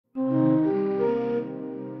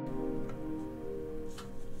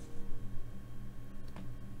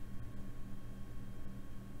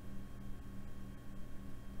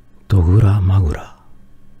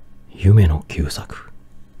久作。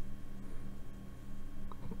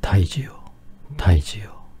胎児よ、胎児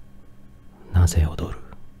よ、なぜ踊る。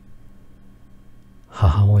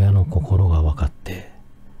母親の心が分かって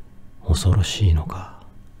恐ろしいのか。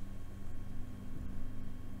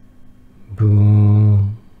ブー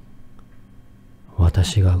ン。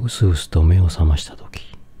私がうすうすと目を覚ましたとき、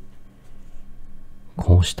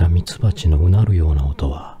こうしたミツバチのうなるような音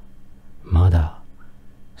はまだ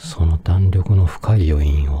その弾力の深い余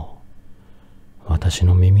韻を私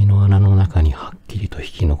の耳の穴の中にはっきりと引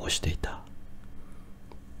き残していた。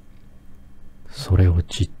それを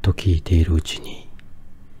じっと聞いているうちに、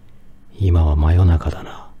今は真夜中だ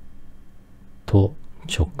なと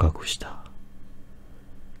直覚した。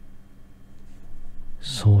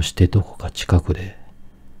そうしてどこか近くで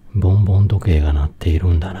ボンボン時計が鳴っている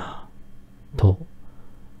んだなと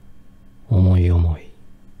思い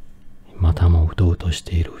またもうとうとし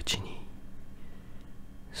ているうちに、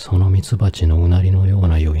そのミツバチのうなりのよう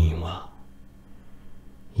な余韻は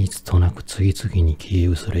いつとなく次々に消え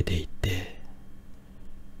薄れていって、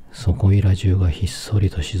そこいら中がひっそり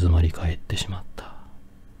と静まり返ってしまった。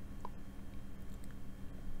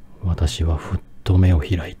私はふっと目を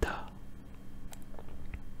開いた。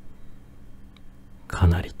か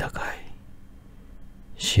なり高い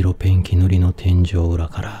白ペンキ塗りの天井裏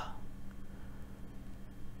から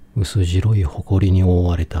薄白い埃に覆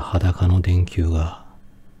われた裸の電球が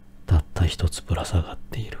たった一つぶら下がっ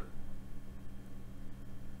ている。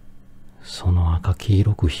その赤黄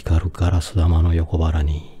色く光るガラス玉の横腹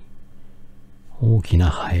に大きな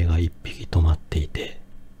ハエが一匹止まっていて、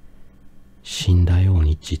死んだよう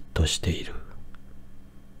にじっとしている。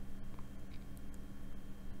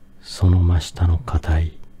その真下の硬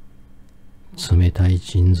い冷たい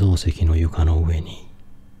人造石の床の上に、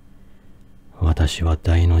私は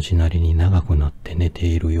大の字なりに長くなって寝て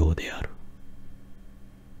いるようである。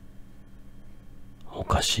お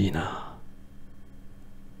かしいな。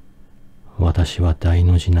私は大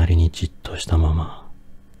の字なりにじっとしたまま、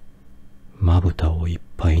まぶたをいっ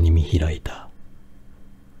ぱいに見開いた。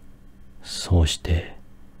そうして、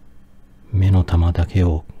目の玉だけ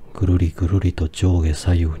をぐるりぐるりと上下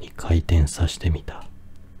左右に回転させてみた。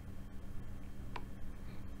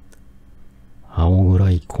青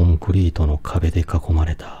暗いコンクリートの壁で囲ま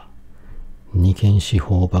れた二間四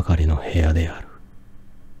方ばかりの部屋である。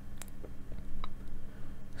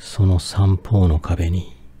その三方の壁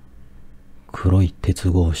に黒い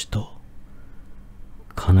鉄格子と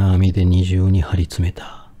金網で二重に張り詰め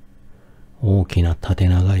た大きな縦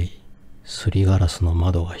長いすりガラスの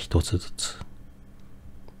窓が一つずつ、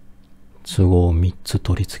都合三つ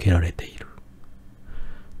取り付けられている。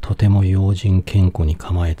とても用心堅固に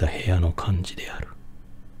構えた部屋の感じである。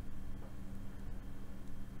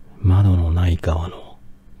窓のない側の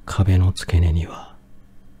壁の付け根には、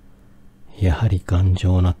やはり頑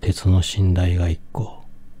丈な鉄の寝台が一個、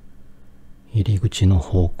入り口の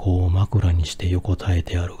方向を枕にして横たえ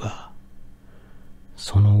てあるが、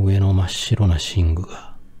その上の真っ白な寝具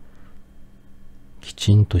が、き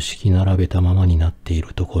ちんと敷き並べたままになってい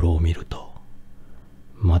るところを見ると、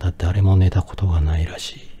まだ誰も寝たことがないら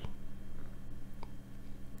しい。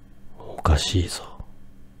おかしいぞ。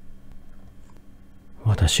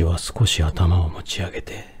私は少し頭を持ち上げ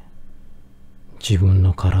て、自分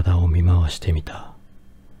の体を見回してみた。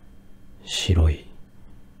白い、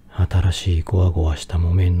新しいゴワゴワした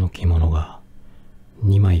木綿の着物が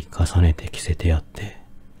2枚重ねて着せてあって、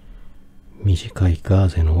短いガー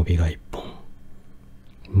ゼの帯が1本、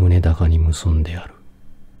胸高に結んである。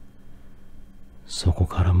そこ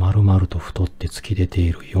から丸々と太って突き出て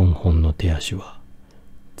いる4本の手足は、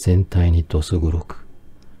全体にどす黒く、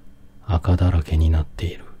赤だらけになって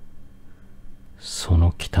いる。そ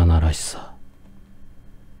の汚らしさ。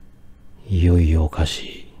いよいよおかし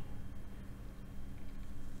い。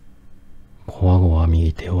こわごわ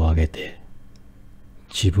右手を上げて、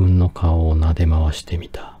自分の顔を撫で回してみ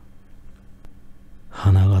た。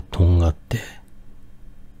鼻がとんがって、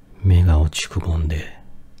目が落ちくぼんで、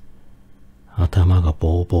頭が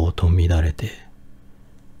ぼうぼうと乱れて、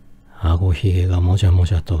顎ひげがもじゃも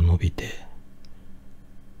じゃと伸びて、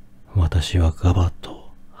私はガバッと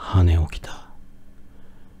跳ね起きた。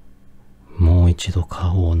もう一度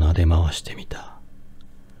顔を撫で回してみた。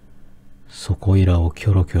そこいらをキ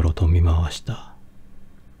ョロキョロと見回した。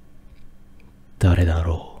誰だ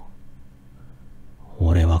ろう。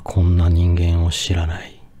俺はこんな人間を知らな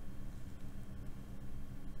い。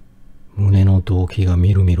胸の動悸が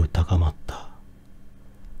みるみる高まった。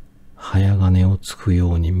早金をつく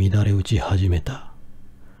ように乱れ打ち始めた。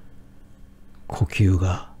呼吸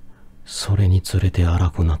がそれにつれて荒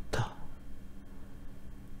くなった。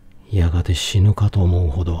やがて死ぬかと思う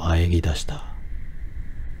ほど喘ぎ出した。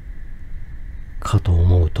かと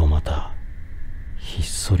思うとまたひっ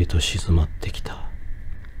そりと静まってきた。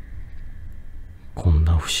こん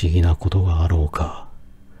な不思議なことがあろうか。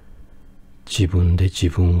自分で自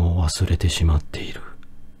分を忘れてしまっている。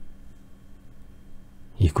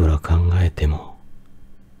いくら考えても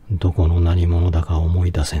どこの何者だか思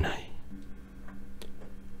い出せない。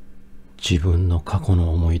自分の過去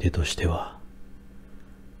の思い出としては、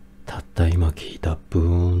たった今聞いたブ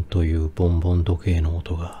ーンというボンボン時計の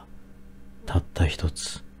音がたった一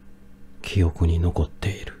つ記憶に残って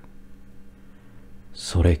いる。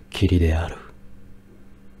それっきりである。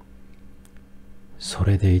そ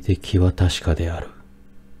れでいて気は確かである。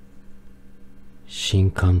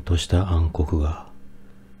深寒とした暗黒が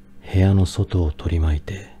部屋の外を取り巻い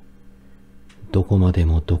て、どこまで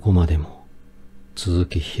もどこまでも続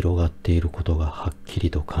き広がっていることがはっきり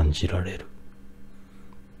と感じられる。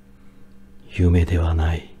夢では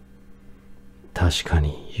ない。確か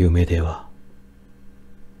に夢では。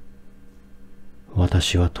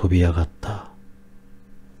私は飛び上がった。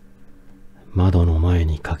窓の前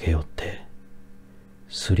に駆け寄って、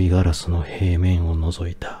すりガラスの平面を覗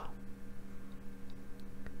いた。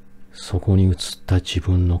そこに映った自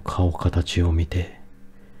分の顔形を見て、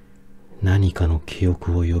何かの記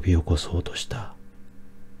憶を呼び起こそうとした。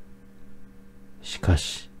しか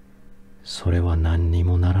し、それは何に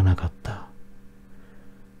もならなかった。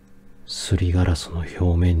すりガラスの表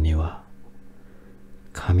面には、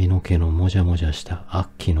髪の毛のもじゃもじゃした悪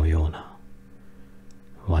鬼のような、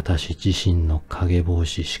私自身の影帽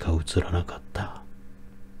子しか映らなかった。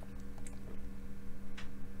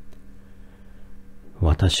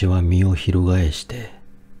私は身を翻して、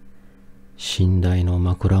寝台の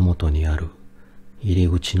枕元にある入り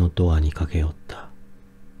口のドアに駆け寄った。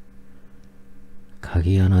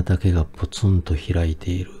鍵穴だけがポツンと開いて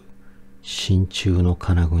いる真鍮の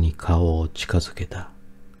金具に顔を近づけた。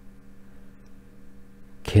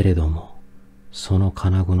けれども、その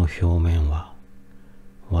金具の表面は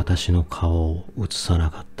私の顔を映さな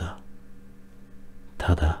かった。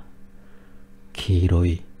ただ、黄色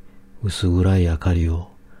い薄暗い明かりを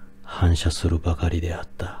反射するばかりであっ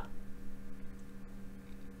た。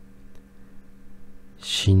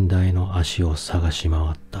寝台の足を探し回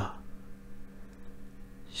った。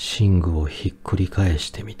寝具をひっくり返し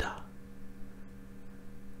てみた。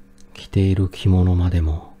着ている着物まで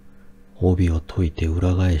も帯を解いて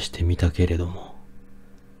裏返してみたけれども、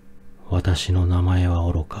私の名前は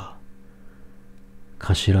おろか、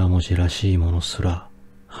頭文字らしいものすら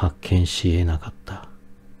発見し得なかった。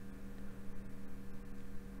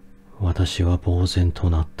私は呆然と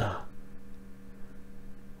なった。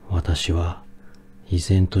私は依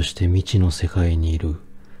然として未知の世界にいる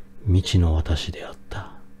未知の私であっ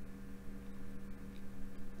た。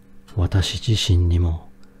私自身にも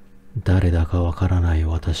誰だかわからない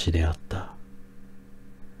私であった。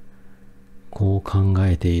こう考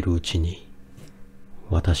えているうちに、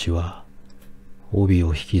私は帯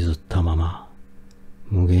を引きずったまま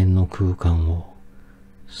無限の空間を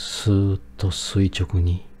スーッと垂直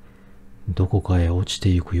にどこかへ落ちて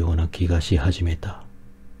ゆくような気がし始めた。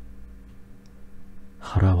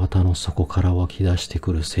腹渡の底から湧き出して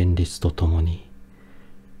くる旋律とともに、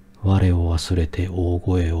我を忘れて大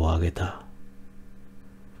声を上げた。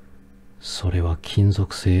それは金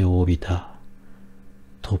属製を帯びた、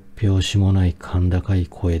突拍子もない甲高い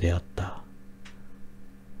声であった。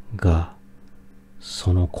が、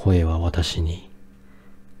その声は私に、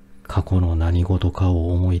過去の何事か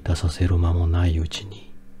を思い出させる間もないうち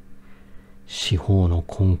に、四方の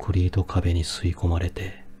コンクリート壁に吸い込まれ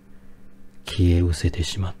て、消え失せて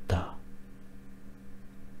しまった。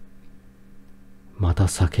また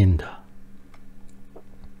叫んだ。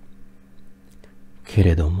け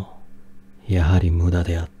れども、やはり無駄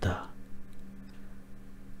であった。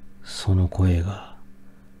その声が、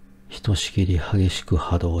ひとしきり激しく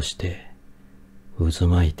波動して、渦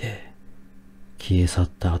巻いて、消え去っ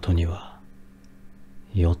た後には、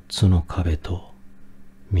4つの壁と、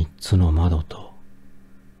3つの窓と、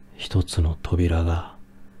1つの扉が、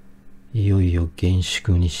いよいよ厳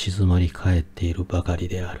粛に静まり返っているばかり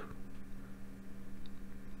である。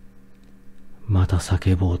また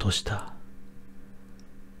叫ぼうとした。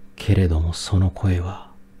けれどもその声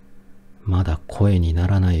は、まだ声にな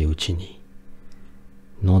らないうちに、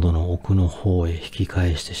喉の奥の方へ引き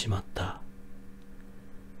返してしまった。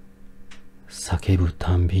叫ぶ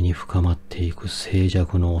たんびに深まっていく静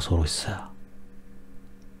寂の恐ろしさ。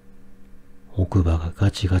奥歯が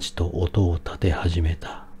ガチガチと音を立て始め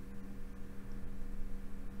た。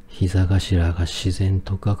膝頭が自然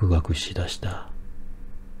とガクガクしだした。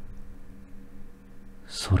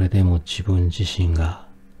それでも自分自身が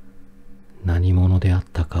何者であっ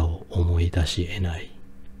たかを思い出し得ない、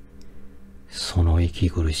その息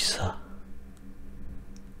苦しさ。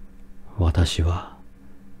私は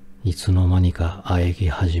いつの間にか喘ぎ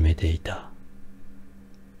始めていた。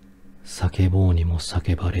叫ぼうにも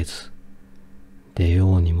叫ばれず、出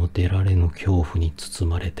ようにも出られぬ恐怖に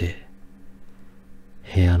包まれて、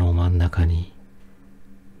部屋の真ん中に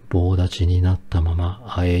棒立ちになったまま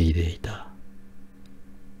喘いでいた。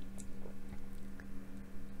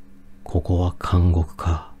ここは監獄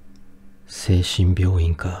か、精神病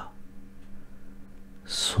院か。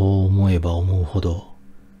そう思えば思うほど、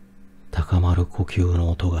高まる呼吸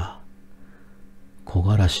の音が、木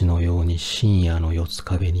枯らしのように深夜の四つ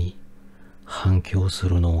壁に反響す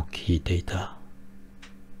るのを聞いていた。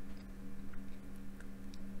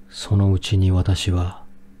そのうちに私は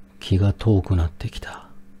気が遠くなってきた。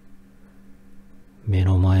目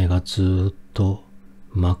の前がずーっと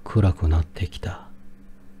真っ暗くなってきた。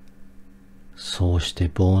そうして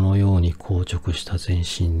棒のように硬直した全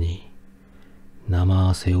身に生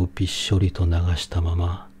汗をびっしょりと流したま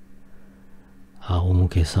ま、仰向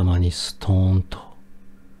けさまにストーンと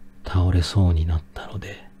倒れそうになったの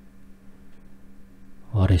で、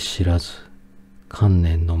我知らず観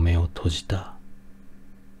念の目を閉じた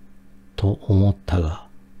と思ったが、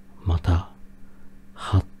また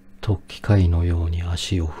はっと機械のように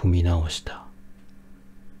足を踏み直した。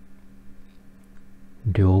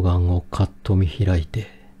両眼をかっと見開いて、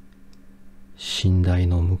寝台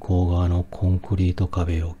の向こう側のコンクリート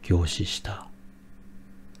壁を凝視した。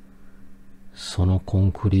そのコ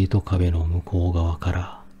ンクリート壁の向こう側か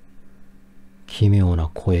ら奇妙な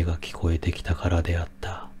声が聞こえてきたからであっ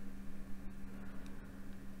た。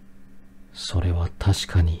それは確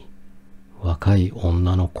かに若い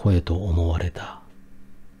女の声と思われた。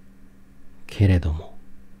けれども、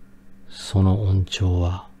その音調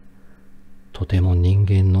はとても人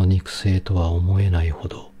間の肉声とは思えないほ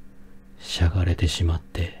どしゃがれてしまっ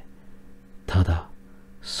て、ただ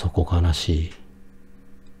そこ悲しい。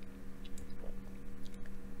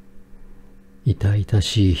痛々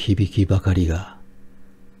しい響きばかりが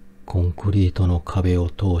コンクリートの壁を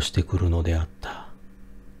通してくるのであった。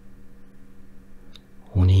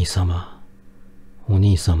お兄様、お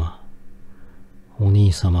兄様、お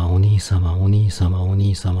兄様、お兄様、お兄様、お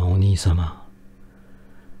兄様、お兄様。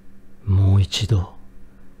もう一度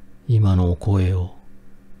今のお声を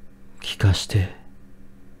聞かして。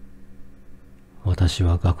私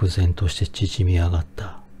は愕然として縮み上がっ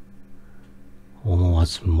た。思わ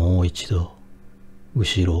ずもう一度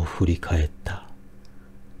後ろを振り返った。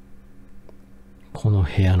この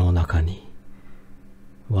部屋の中に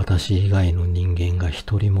私以外の人間が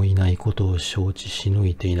一人もいないことを承知し抜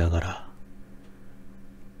いていながら、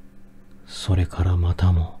それからま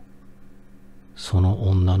たもその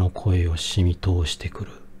女の声を染み通してく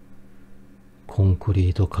るコンク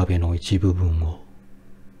リート壁の一部分を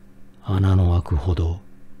穴の開くほど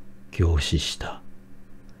凝視した。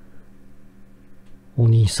お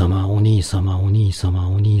兄様、お兄様、お兄様、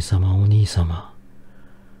お兄様、お兄様。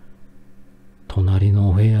隣の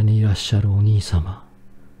お部屋にいらっしゃるお兄様。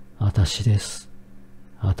あたしです。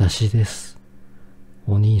あたしです。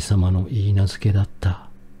お兄様の言い名付けだった。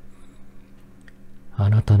あ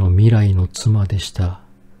なたの未来の妻でした。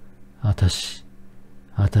あたし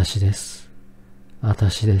です。あた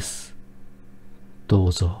しです。ど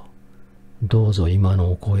うぞ、どうぞ今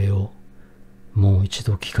のお声をもう一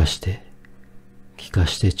度聞かして。聞か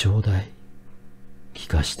してちょうだい。聞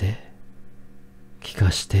かして。聞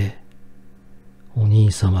かして。お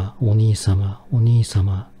兄様、お兄様、お兄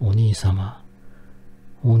様、お兄様、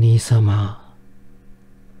お兄様。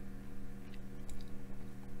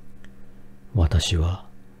私は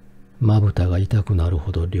まぶたが痛くなる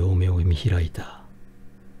ほど両目を見開いた。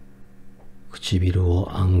唇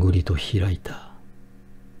をあんぐりと開いた。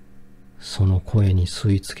その声に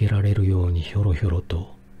吸い付けられるようにひょろひょろ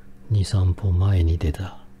と2、3歩前に出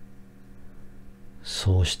た。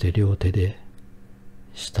そうして両手で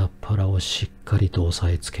下っ腹をしっかりと押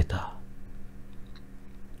さえつけた。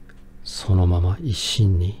そのまま一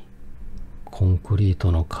心にコンクリー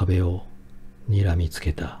トの壁を睨みつ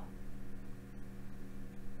けた。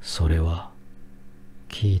それは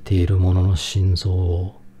聞いている者の心臓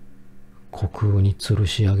を虚空に吊る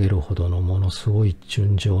し上げるほどのものすごい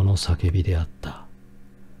純情の叫びであった。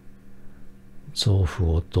臓腑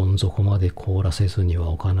をどん底まで凍らせずには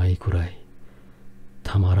置かないくらい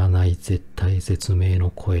たまらない絶体絶命の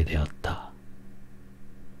声であった。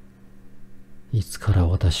いつから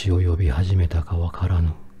私を呼び始めたかわから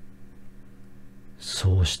ぬ。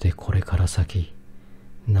そうしてこれから先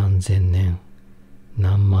何千年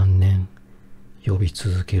何万年呼び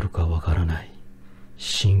続けるかわからない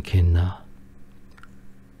真剣な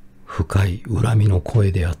深い恨みの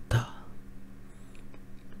声であった。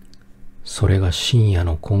それが深夜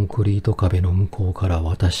のコンクリート壁の向こうから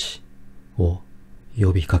私を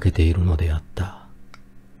呼びかけているのであった。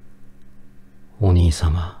お兄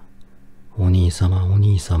様、お兄様、お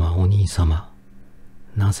兄様、お兄様、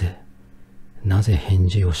なぜ返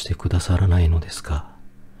事をしてくださらないのですか。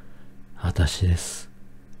私です、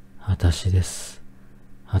私です、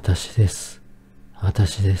私です、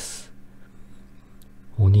私です。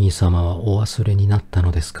お兄様はお忘れになった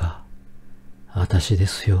のですか。私で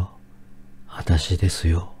すよ、私です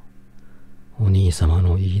よ。お兄様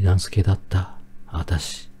の言い名付けだった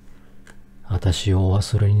私をお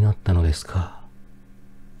忘れになったのですか。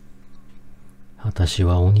私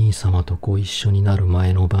はお兄様とご一緒になる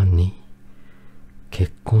前の晩に、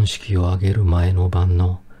結婚式を挙げる前の晩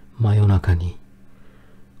の真夜中に、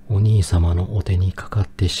お兄様のお手にかかっ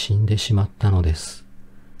て死んでしまったのです。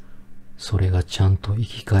それがちゃんと生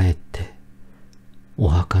き返って、お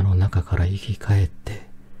墓の中から生き返って、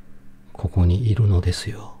ここにいるのです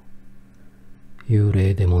よ。幽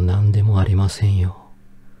霊でも何でもありませんよ。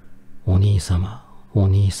お兄様、お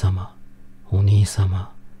兄様、お兄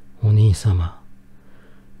様、お兄様、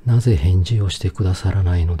なぜ返事をしてくださら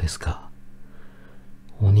ないのですか。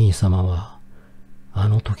お兄様はあ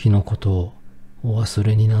の時のことをお忘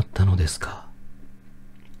れになったのですか。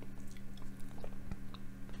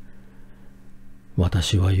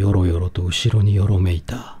私はよろよろと後ろによろめい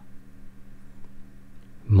た。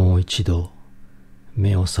もう一度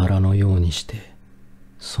目を皿のようにして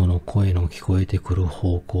その声の聞こえてくる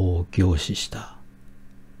方向を凝視した。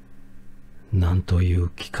なんという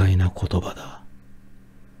奇怪な言葉だ。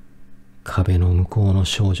壁の向こうの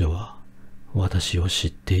少女は私を知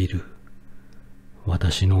っている。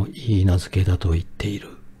私の言い名付けだと言っている。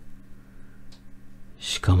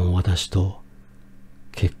しかも私と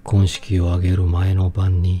結婚式を挙げる前の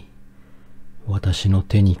晩に私の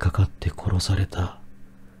手にかかって殺された。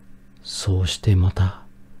そうしてまた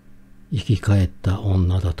生き返った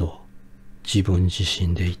女だと自分自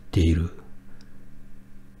身で言っている。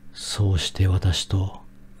そうして私と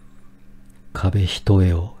壁一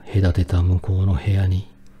重を隔てた向こうの部屋に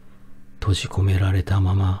閉じ込められた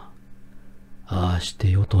まま、ああして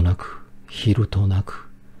夜となく昼となく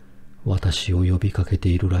私を呼びかけて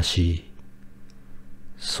いるらしい。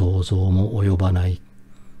想像も及ばない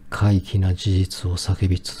怪奇な事実を叫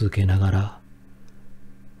び続けながら、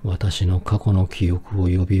私の過去の記憶を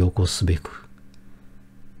呼び起こすべく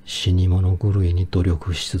死に物狂いに努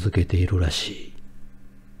力し続けているらしい。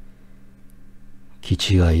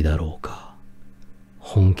気違いだろうか、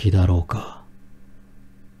本気だろうか。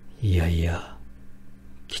いやいや、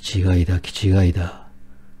気違いだ気違いだ。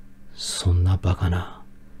そんなバカな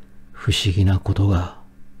不思議なことが。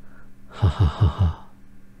はははは。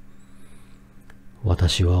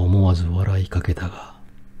私は思わず笑いかけたが、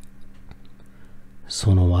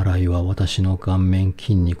その笑いは私の顔面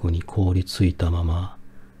筋肉に凍りついたまま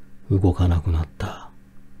動かなくなった。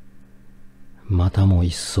またも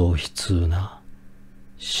一層悲痛な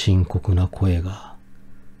深刻な声が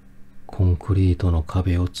コンクリートの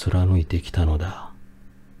壁を貫いてきたのだ。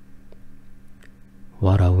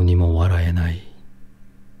笑うにも笑えない。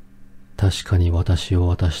確かに私を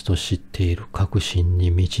私と知っている確信に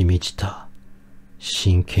満ち満ちた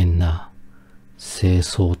真剣な清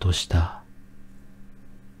掃とした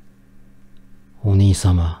お兄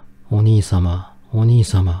様、お兄様、お兄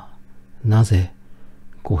様、なぜ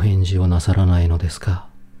ご返事をなさらないのですか。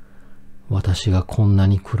私がこんな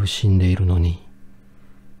に苦しんでいるのに、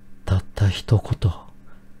たった一言、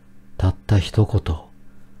たった一言、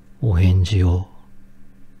お返事を。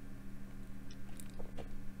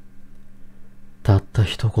たった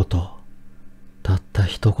一言、たった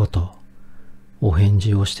一言、お返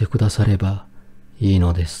事をしてくださればいい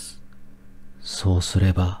のです。そうす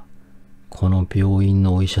れば、この病院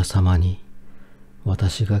のお医者様に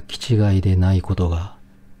私が気違いでないことが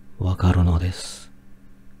わかるのです。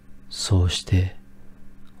そうして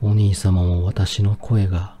お兄様も私の声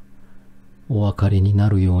がお分かりにな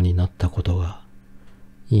るようになったことが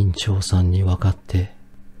院長さんに分かって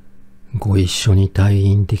ご一緒に退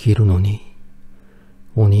院できるのに、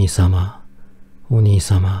お兄様、お兄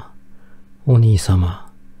様、お兄様、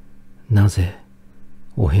なぜ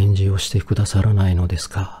お返事をしてくださらないのです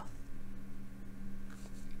か。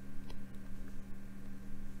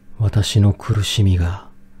私の苦しみが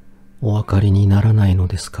お分かりにならないの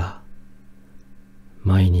ですか。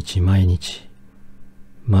毎日毎日、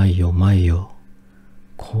毎夜毎夜、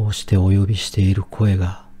こうしてお呼びしている声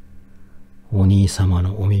がお兄様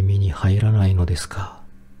のお耳に入らないのですか。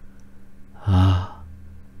ああ、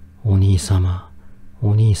お兄様、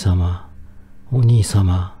お兄様、お兄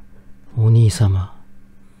様、お兄様。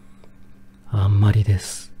あんまりで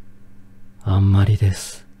す。あんまりで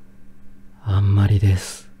す。あんまりで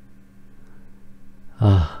す。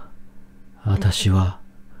ああ、私は、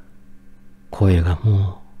声が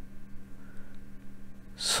も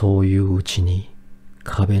う、そういううちに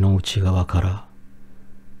壁の内側から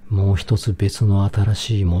もう一つ別の新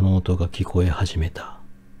しい物音が聞こえ始めた。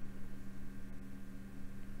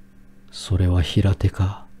それは平手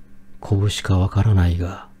か拳かわからない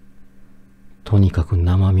が、とにかく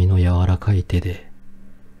生身の柔らかい手で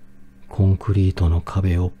コンクリートの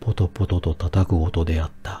壁をポトポトと叩く音であ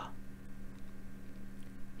った。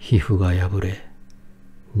皮膚が破れ、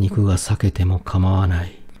肉が裂けても構わな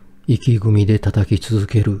い、息組みで叩き続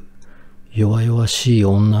ける弱々しい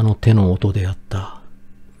女の手の音であった。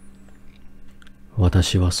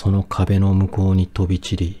私はその壁の向こうに飛び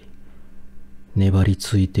散り、粘り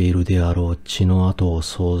ついているであろう血の跡を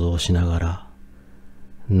想像しながら、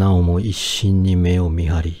なおも一心に目を見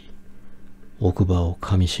張り、奥歯を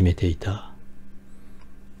噛みしめていた。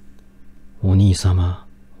お兄様、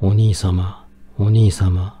お兄様、お兄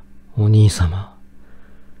様、お兄様。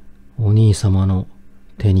お兄様の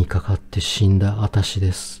手にかかって死んだ私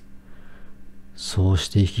です。そうし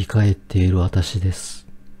て生き返っている私です。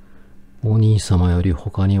お兄様より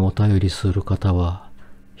他にお便りする方は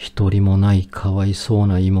一人もないかわいそう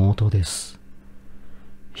な妹です。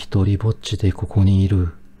一人ぼっちでここにい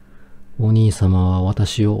る。お兄様は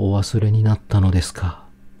私をお忘れになったのですか。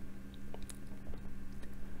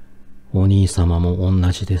お兄様も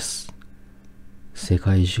同じです。世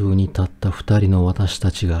界中にたった二人の私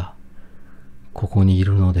たちがここにい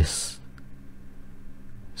るのです。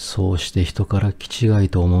そうして人から気違い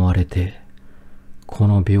と思われて、こ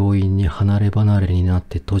の病院に離れ離れになっ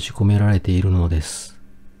て閉じ込められているのです。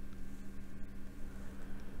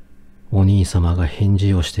お兄様が返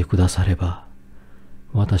事をしてくだされば、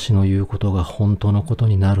私の言うことが本当のこと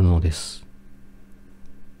になるのです。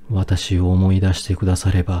私を思い出してくだ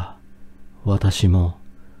されば、私も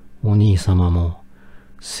お兄様も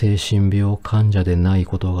精神病患者でない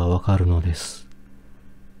ことがわかるのです。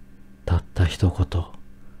たった一言、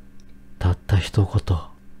たった一言、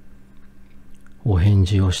お返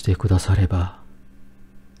事をしてくだされば、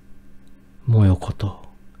もよこと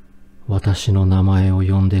私の名前を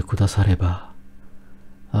呼んでくだされば、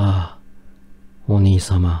ああ、お兄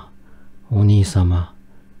様、お兄様、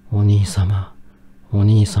お兄様、お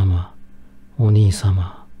兄様、お兄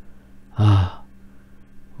様、ああ、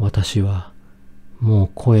私はもう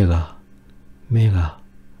声が、目が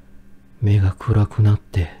暗くなっ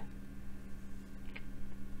て、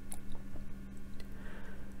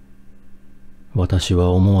私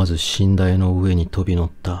は思わず寝台の上に飛び乗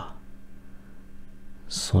った。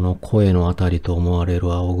その声のあたりと思われ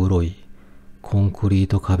る青黒いコンクリー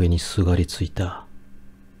ト壁にすがりついた。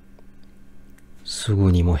す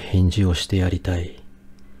ぐにも返事をしてやりたい。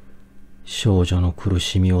少女の苦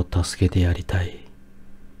しみを助けてやりたい。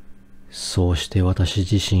そうして私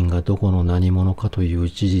自身がどこの何者かという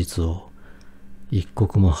事実を一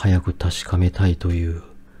刻も早く確かめたいという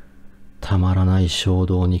たまらない衝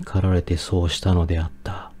動に駆られてそうしたのであっ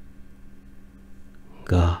た。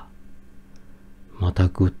が、また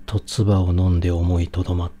ぐっと唾を飲んで思いと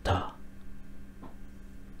どまった。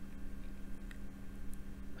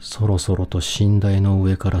そろそろと寝台の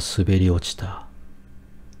上から滑り落ちた。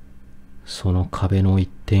その壁の一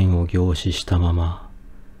点を凝視したまま、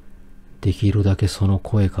できるだけその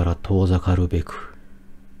声から遠ざかるべく、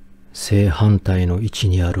正反対の位置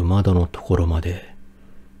にある窓のところまで、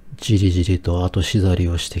じりじりと後しざり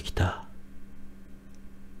をしてきた。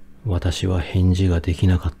私は返事ができ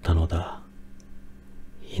なかったのだ。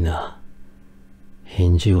いな、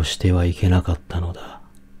返事をしてはいけなかったのだ。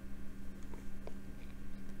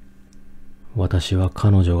私は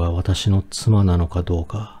彼女が私の妻なのかどう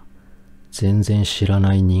か、全然知ら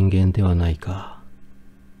ない人間ではないか。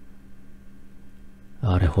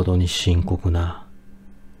あれほどに深刻な、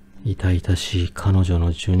痛々しい彼女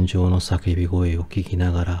の純情の叫び声を聞き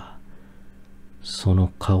ながら、そ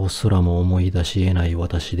の顔すらも思い出し得ない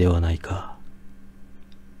私ではないか。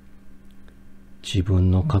自分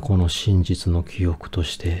の過去の真実の記憶と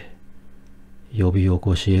して、呼び起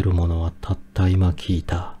こし得るものはたった今聞い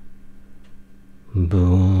た。ブ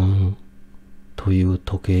ーンという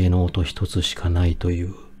時計の音一つしかないとい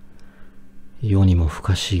う、世にも不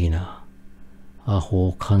可思議な、ア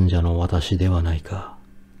ホ患者の私ではないか。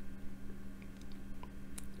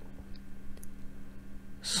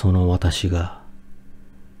その私が、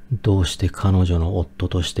どうして彼女の夫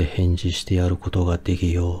として返事してやることがで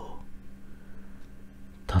きよう。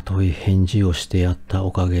たとえ返事をしてやった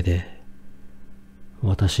おかげで、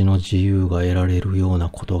私の自由が得られるような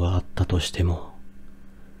ことがあったとしても、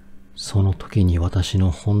その時に私の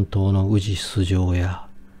本当の氏素性や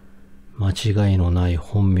間違いのない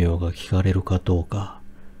本名が聞かれるかどうか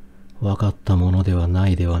分かったものではな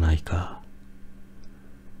いではないか。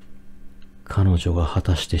彼女が果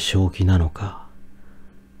たして正気なのか、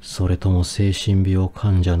それとも精神病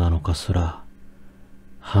患者なのかすら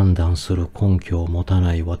判断する根拠を持た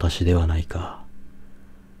ない私ではないか。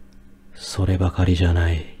そればかりじゃ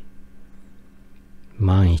ない。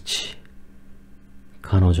万一、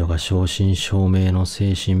彼女が正真正銘の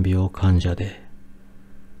精神病患者で、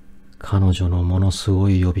彼女のものすご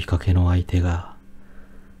い呼びかけの相手が、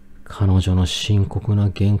彼女の深刻な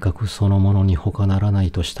幻覚そのものに他ならな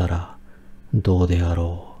いとしたら、どうであ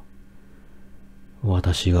ろう。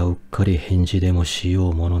私がうっかり返事でもし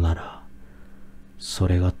ようものなら、そ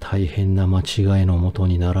れが大変な間違いのもと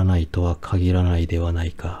にならないとは限らないではな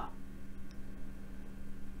いか。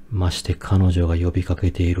まして彼女が呼びか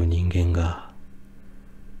けている人間が、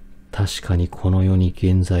確かにこの世に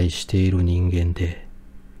現在している人間で、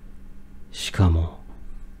しかも、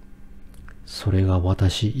それが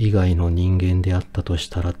私以外の人間であったとし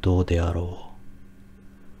たらどうであろ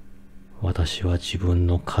う。私は自分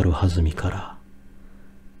の軽はずみから、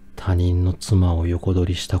他人の妻を横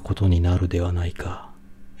取りしたことになるではないか。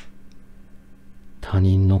他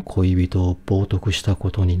人の恋人を冒涜した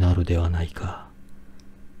ことになるではないか。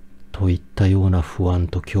といったような不安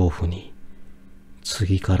と恐怖に、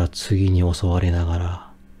次から次に襲われなが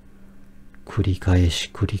ら、繰り返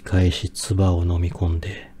し唾を飲み込ん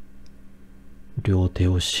で、両手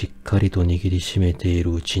をしっかりと握りしめてい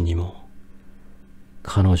るうちにも、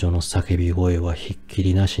彼女の叫び声はひっき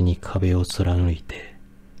りなしに壁を貫いて、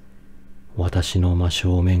私の真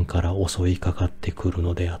正面から襲いかかってくる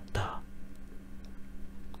のであった。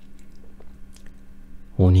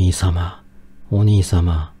お兄様、お兄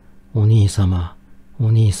様、お兄様、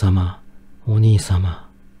お兄様、お兄様。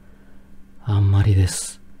あんまりで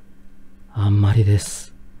す。あんまりで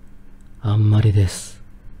す。あんまりです。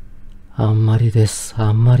あんまりです。あ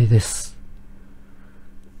んまりです。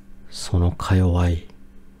そのか弱い、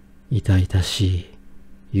痛々し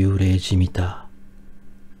い、幽霊じみた、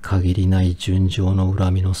限りない純情の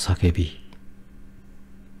恨みの叫び。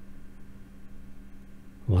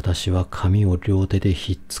私は髪を両手で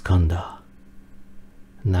ひっつかんだ。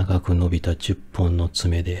長く伸びた10本の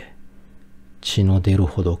爪で血の出る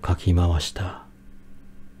ほどかき回した。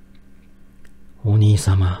お兄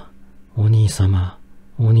様、お兄様、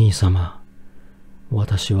お兄様。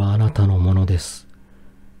私はあなたのものです。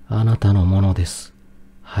あなたのものです。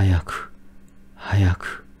早く、早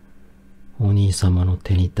く、お兄様の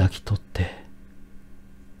手に抱き取って。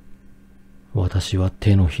私は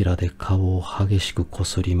手のひらで顔を激しくこ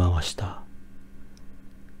すり回した。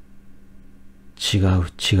違う、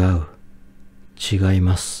違う、違い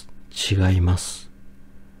ます、違います。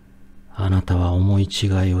あなたは思い違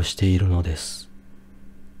いをしているのです。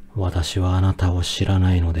私はあなたを知ら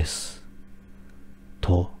ないのです。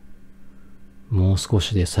と、もう少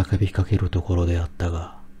しで叫びかけるところであった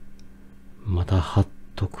が、またはっ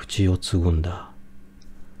と口をつぐんだ。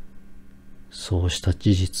そうした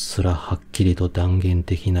事実すらはっきりと断言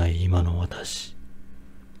できない今の私。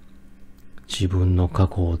自分の過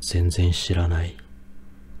去を全然知らない。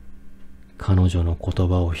彼女の言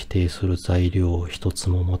葉を否定する材料を一つ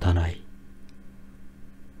も持たない。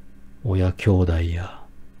親兄弟や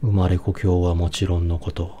生まれ故郷はもちろんの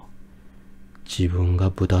こと、自分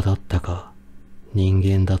が豚だったか人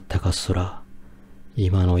間だったかすら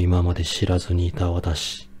今の今まで知らずにいた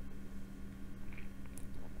私。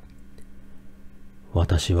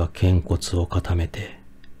私は肩骨を固めて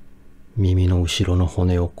耳の後ろの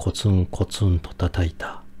骨をコツンコツンと叩い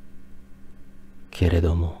た。けれ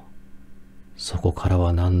どもそこから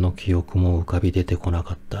は何の記憶も浮かび出てこな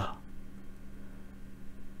かった。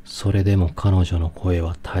それでも彼女の声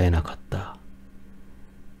は絶えなかった。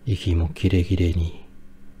息もキレキレに、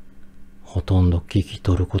ほとんど聞き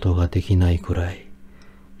取ることができないくらい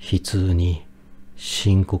悲痛に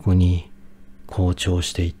深刻に好調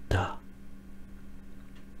していった。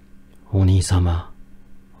お兄様、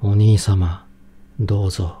お兄様、ど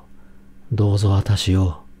うぞ、どうぞ私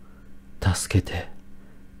を助けて、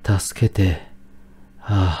助けて。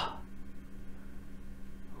ああ。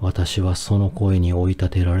私はその声に追い立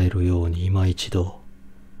てられるように今一度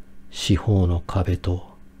四方の壁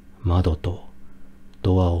と窓と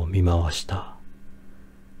ドアを見回した。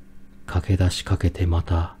駆け出しかけてま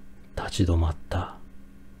た立ち止まった。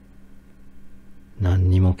何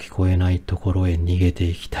にも聞こえないところへ逃げて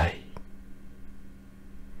いきたい。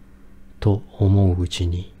と思ううち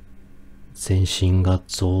に全身が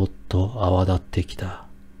ぞーっと泡立ってきた。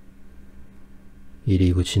入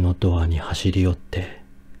り口のドアに走り寄って、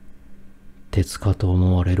鉄かと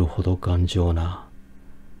思われるほど頑丈な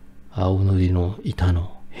青塗りの板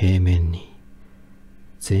の平面に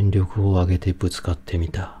全力を挙げてぶつかってみ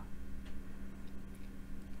た。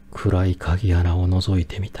暗い鍵穴を覗い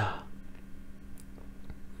てみた。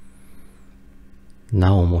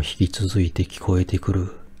なおも引き続いて聞こえてく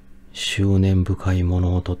る執念深い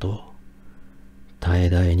物音と絶え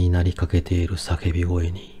絶えになりかけている叫び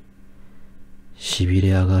声に痺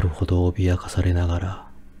れ上がるほど脅かされながら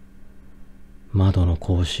窓の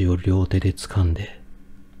格子を両手で掴んで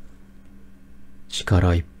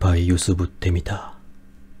力いっぱい揺すぶってみた。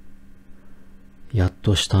やっ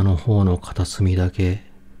と下の方の片隅だけ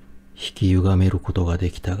引き歪めることが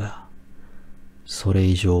できたが、それ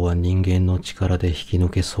以上は人間の力で引き抜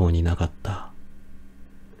けそうになかった。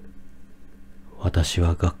私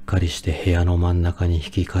はがっかりして部屋の真ん中に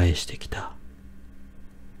引き返してきた。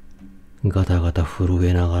ガタガタ震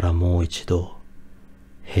えながらもう一度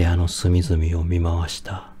部屋の隅々を見回し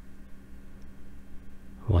た。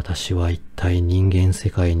私は一体人間世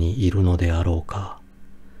界にいるのであろうか。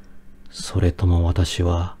それとも私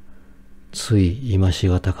はつい今し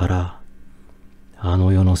がたからあ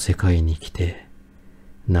の世の世界に来て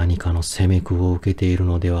何かの責め苦を受けている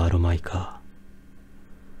のではあるまいか。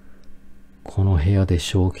この部屋で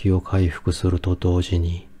正気を回復すると同時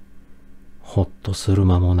にほっとする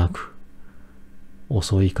間もなく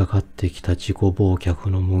襲いかかってきた自己忘却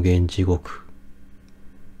の無限地獄。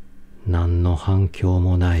何の反響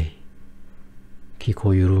もない。聞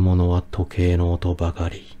こえるものは時計の音ばか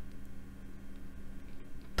り。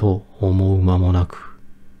と思う間もなく、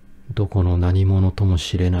どこの何者とも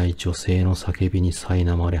知れない女性の叫びに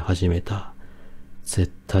苛まれ始めた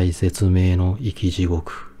絶対絶命の生き地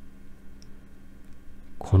獄。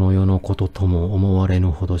この世のこととも思われ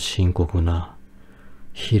ぬほど深刻な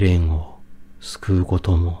悲恋を救うこ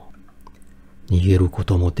とも逃げるこ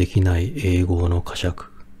ともできない永劫の呵責。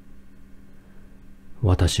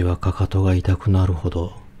私はかかとが痛くなるほ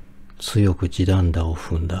ど強く地団打を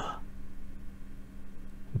踏んだ。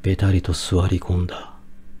べたりと座り込んだ。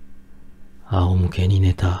仰向けに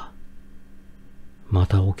寝た。ま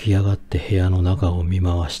た起き上がって部屋の中を見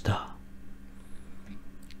回した。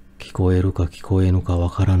聞こえるか聞こえぬか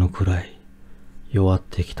わからぬくらい弱っ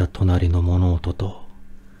てきた隣の物音と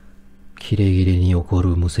キレキレに起こ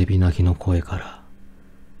るむせび泣きの声から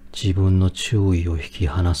自分の注意を引き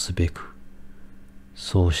離すべく、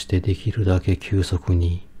そうしてできるだけ急速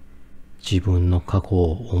に自分の過去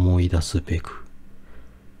を思い出すべく、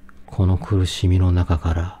この苦しみの中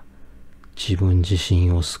から自分自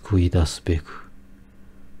身を救い出すべく、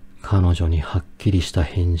彼女にはっきりした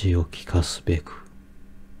返事を聞かすべく、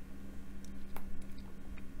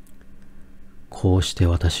こうして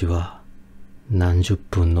私は何十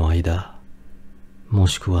分の間、も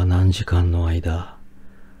しくは何時間の間、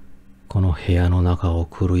この部屋の中を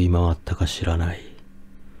狂い回ったか知らない。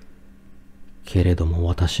けれども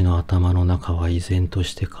私の頭の中は依然と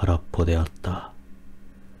して空っぽであった。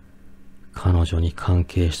彼女に関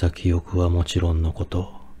係した記憶はもちろんのこ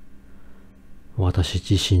と、私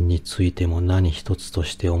自身についても何一つと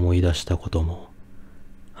して思い出したことも、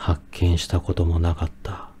発見したこともなかっ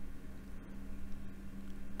た。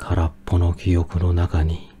空っぽの記憶の中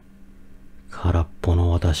に、空っぽの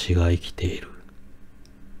私が生きている。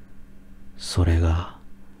それが、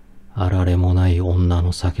あられもない女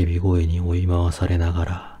の叫び声に追い回されなが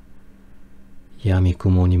ら、闇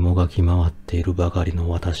雲にもがき回っているばかりの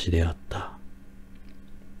私であった。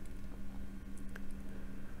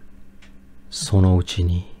そのうち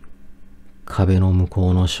に、壁の向こ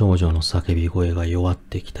うの少女の叫び声が弱っ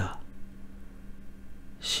てきた。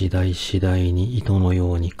次第次第に糸の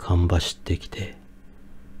ようにか走ってきて、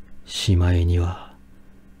しまいには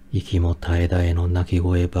息も絶え絶えの泣き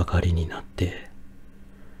声ばかりになって、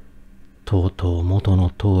とうとう元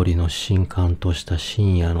の通りの深々とした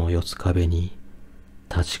深夜の四つ壁に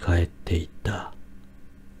立ち返っていった。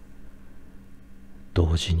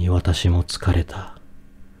同時に私も疲れた。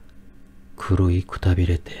狂いくたび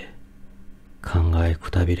れて、考え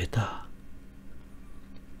くたびれた。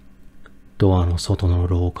ドアの外の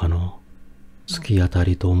廊下の突き当た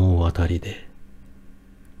りと思うあたりで、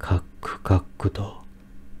カックカックと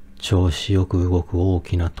調子よく動く大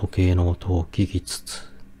きな時計の音を聞きつ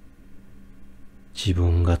つ、自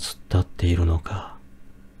分が突っ立っているのか、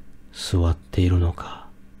座っているのか、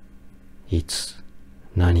いつ、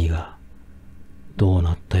何が、どう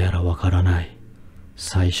なったやらわからない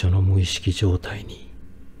最初の無意識状態に、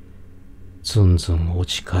ずんずん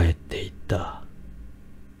落ち返っていった。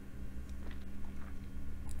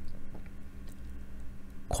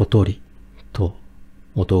小鳥と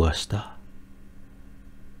音がした。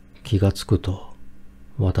気がつくと、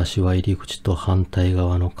私は入り口と反対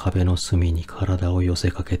側の壁の隅に体を寄せ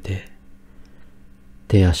かけて、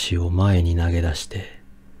手足を前に投げ出して、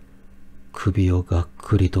首をがっ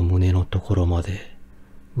くりと胸のところまで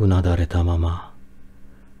うなだれたまま、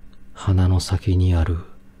鼻の先にある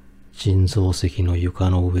人造石の床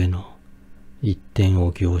の上の一点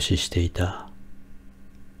を凝視していた。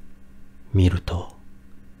見ると、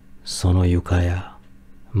その床や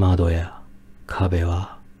窓や壁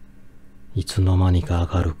はいつの間にか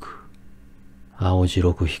明るく、青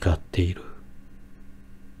白く光っている。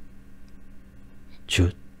チュ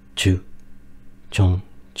ッチュッ、チョン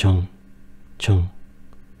チョンチョン、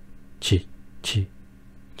チッチッ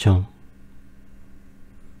チョン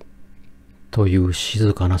という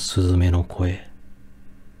静かなスズメの声、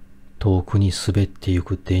遠くに滑ってゆ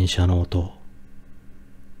く電車の音、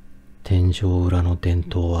天井裏の電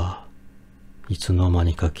灯はいつの間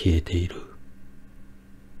にか消えている。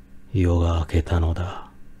夜が明けたのだ。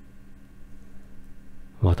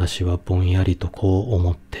私はぼんやりとこう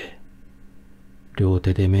思って、両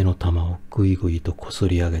手で目の玉をぐいぐいとこす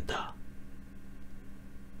り上げた。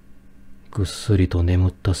ぐっすりと眠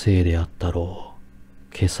ったせいであったろ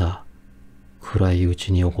う。今朝、暗いう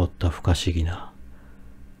ちに起こった不可思議な、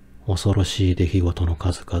恐ろしい出来事の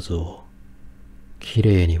数々を、き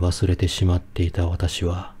れいに忘れてしまっていた私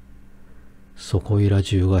は、そこいら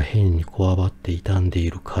中が変にこわばって傷んで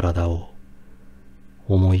いる体を、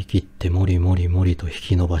思い切ってもりもりもりと引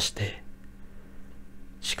き伸ばして、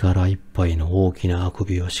力いっぱいの大きなあく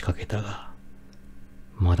びを仕掛けたが、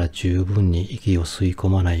まだ十分に息を吸い込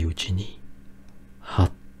まないうちに、は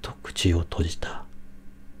っと口を閉じた。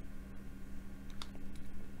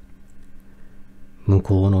向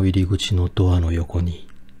こうの入り口のドアの横に、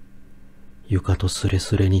床とすれ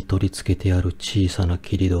すれに取り付けてある小さな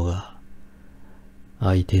切り戸が、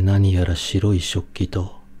開いて何やら白い食器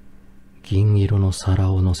と銀色の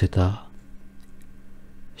皿を乗せた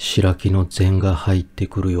白木の膳が入って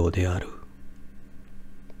くるようである。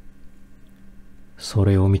そ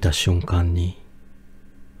れを見た瞬間に、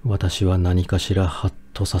私は何かしらハッ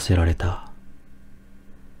とさせられた。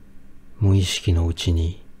無意識のうち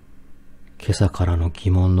に、今朝からの疑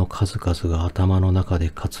問の数々が頭の中で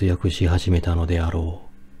活躍し始めたのであろ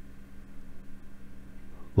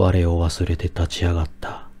う。我を忘れて立ち上がっ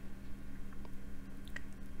た。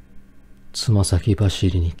つま先走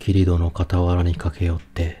りに切り戸の傍らに駆け寄っ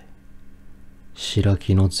て、白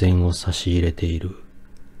木の膳を差し入れている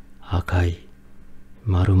赤い、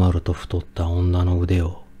丸々と太った女の腕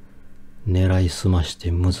を狙いすまして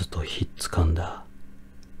むずとひっつかんだ。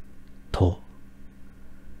と、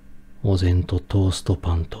お膳とトースト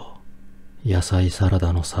パンと野菜サラ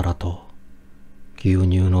ダの皿と牛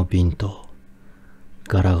乳の瓶と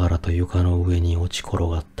ガラガラと床の上に落ち転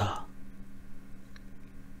がった。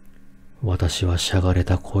私はしゃがれ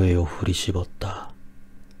た声を振り絞った。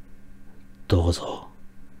どうぞ、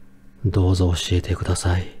どうぞ教えてくだ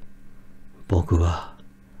さい。僕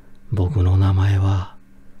の名前は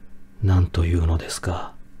何というのです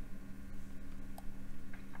か。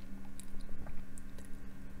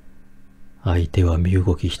相手は身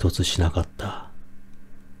動き一つしなかった。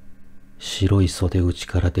白い袖口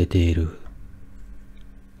から出ている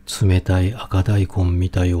冷たい赤大根見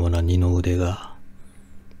たような二の腕が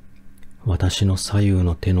私の左右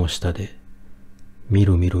の手の下でみ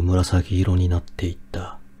るみる紫色になっていっ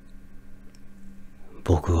た。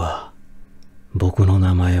僕の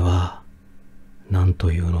名前は何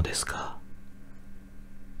というのですか。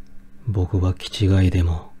僕は気違いで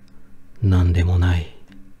も何でもない。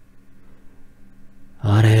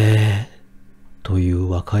あれーという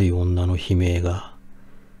若い女の悲鳴が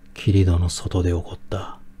切り戸の外で起こっ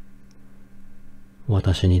た。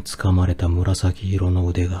私に掴まれた紫色の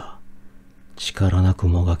腕が力なく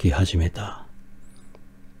もがき始めた。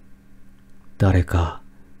誰か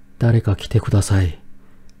来てください。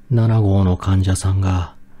7号の患者さん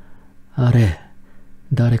が、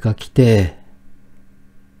誰か来て。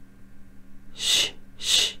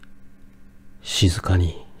静か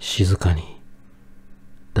に。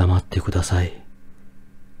黙ってください。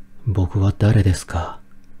僕は誰ですか？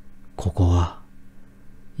ここは、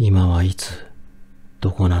今はいつ、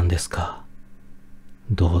どこなんですか？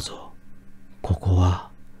どうぞ、ここ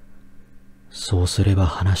は、そうすれば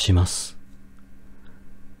話します。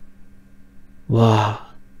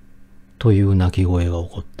わーという鳴き声が起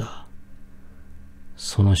こった。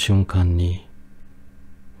その瞬間に、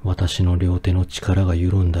私の両手の力が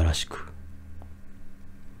緩んだらしく、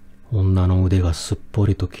女の腕がすっぽ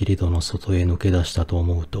りと切り戸の外へ抜け出したと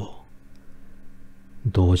思うと、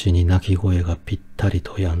同時に泣き声がぴったり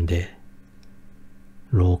と止んで、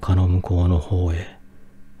廊下の向こうの方へ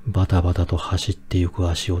バタバタと走ってゆく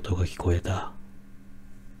足音が聞こえた。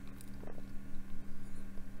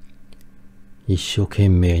一生懸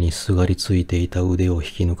命にすがりついていた腕を引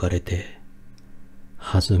き抜かれて、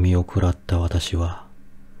弾みを食らった私は、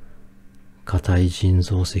硬い人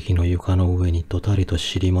造石の床の上にどたりと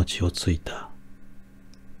尻餅をついた。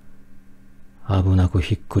危なく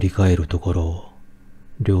ひっくり返るところを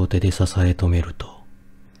両手で支え止めると、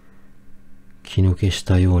気抜けし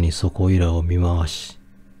たようにそこいらを見回し、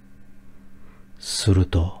する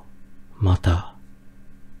とまた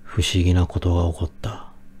不思議なことが起こっ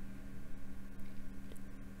た。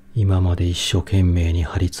今まで一生懸命に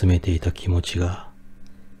張り詰めていた気持ちが、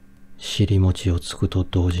尻餅をつくと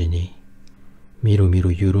同時に、みるみ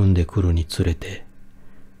る緩んでくるにつれて、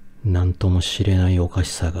何とも知れないおか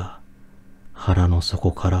しさが、腹の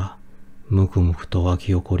底からむくむくと湧き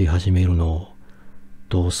起こり始めるのを、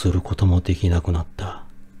どうすることもできなくなった。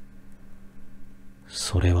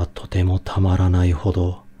それはとてもたまらないほ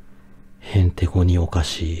ど、へんてこにおか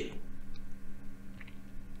しい。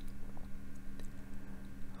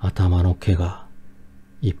頭の毛が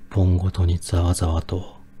一本ごとにざわざわ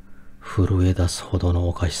と震え出すほどの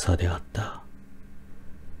おかしさであった。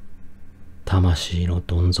魂の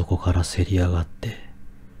どん底からせり上がって、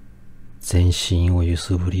全身を揺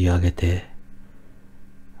すぶり上げて、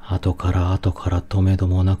後からとめど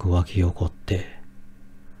もなく湧き起こって、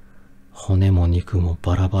骨も肉も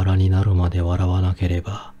バラバラになるまで笑わなけれ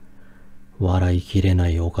ば、笑いきれな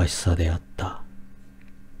いおかしさであった。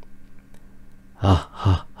あっ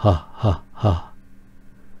はっはっはっは。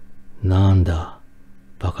なんだ、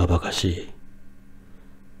バカバカしい。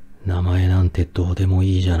名前なんてどうでも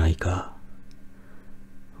いいじゃないか。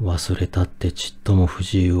忘れたってちっとも不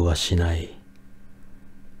自由はしない。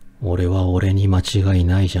俺は俺に間違い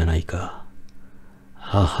ないじゃないか。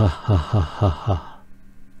はははははは。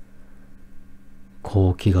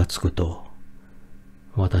こう気がつくと、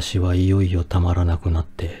私はいよいよたまらなくなっ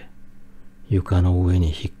て、床の上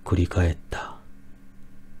にひっくり返った。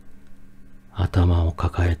頭を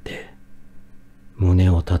抱えて、胸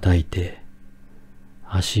を叩いて、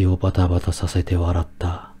足をバタバタさせて笑っ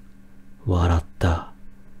た。笑った。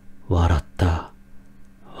笑った。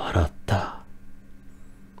笑った。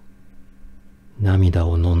涙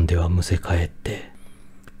を飲んではむせ返って、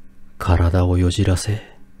体をよじらせ、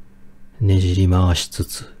ねじり回しつ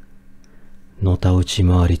つ、のたうち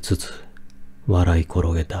回りつつ、笑い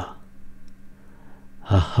転げた。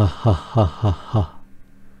はははははは。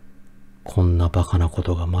こんなバカなこ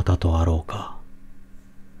とがまたとあろうか。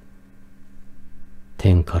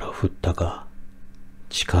天から降ったか、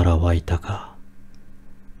地から湧いたか、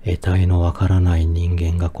得体のわからない人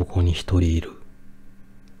間がここに一人いる。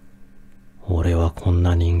俺はこん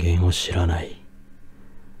な人間を知らない。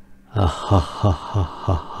あははは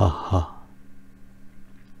ははは。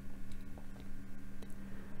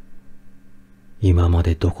今ま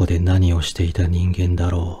でどこで何をしていた人間だ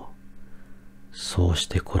ろう。そうし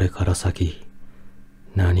てこれから先、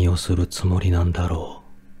何をするつもりなんだろ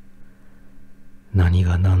う。何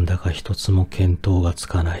が何だか一つも見当がつ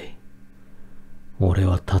かない。俺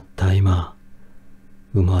はたった今、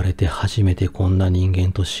生まれて初めてこんな人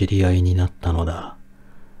間と知り合いになったのだ。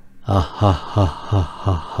あははは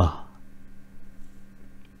はは。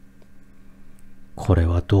これ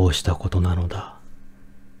はどうしたことなのだ。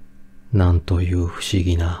なんという不思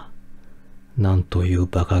議な、なんという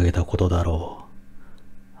馬鹿げたことだろう。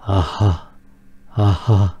あは、あ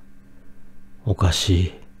は、おかし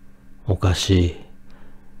い、おかしい。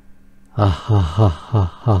あははは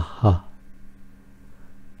はは。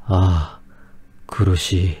ああ、苦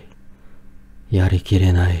しい。やりき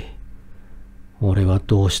れない。俺は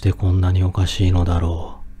どうしてこんなにおかしいのだ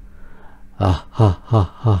ろう。あはは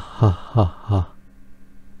はははは。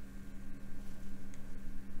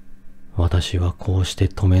私はこうして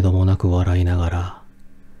とめどもなく笑いながら、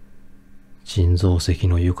人造石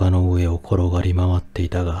の床の上を転がり回ってい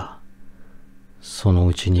たが、その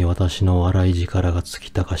うちに私の笑い力が尽き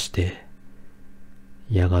たかして、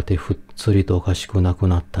やがてふっつりとおかしくなく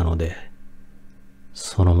なったので、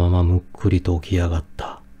そのままむっくりと起き上がっ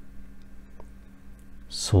た。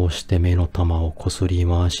そうして目の玉をこすり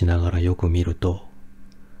回しながらよく見ると、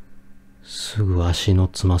すぐ足の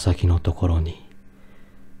つま先のところに、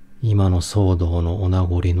今の騒動のお名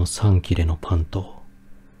残の3切れのパンと、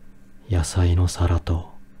野菜の皿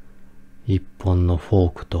と、一本のフォ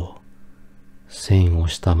ークと、線を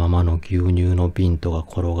したままの牛乳の瓶とが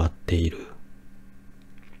転がっている。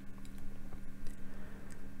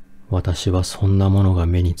私はそんなものが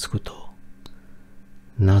目につくと、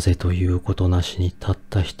なぜということなしにたっ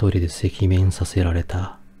た一人で赤面させられ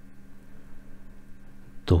た。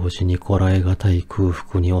同時にこらえがたい空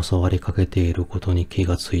腹に襲われかけていることに気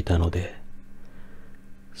がついたので、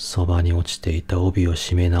そばに落ちていた帯を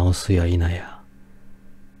締め直すや否や、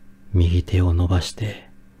右手を伸ばして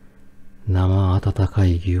生温か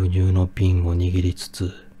い牛乳の瓶を握りつ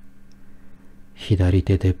つ、左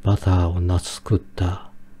手でバターをなすくっ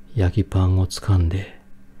た焼きパンをつかんで、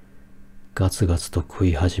ガツガツと食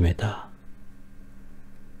い始めた。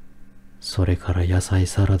それから野菜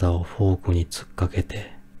サラダをフォークに突っかけ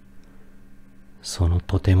て、その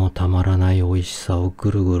とてもたまらない美味しさを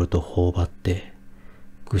ぐるぐると頬張って、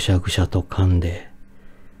ぐしゃぐしゃと噛んで、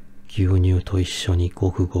牛乳と一緒に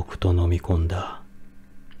ごくごくと飲み込んだ。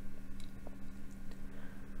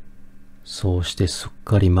そうしてすっ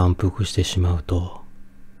かり満腹してしまうと、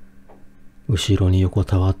後ろに横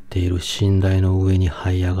たわっている寝台の上に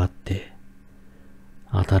這い上がって、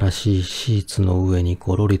新しいシーツの上に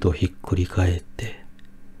ごろりとひっくり返って、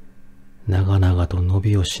長々と伸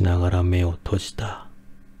びをしながら目を閉じた。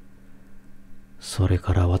それ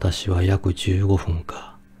から私は約15分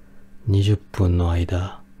か20分の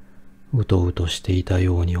間、うとうとしていた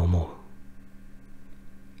ように思う。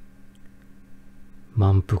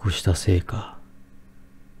満腹したせいか、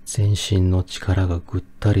全身の力がぐっ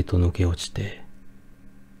たりと抜け落ちて、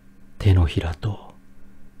手のひらと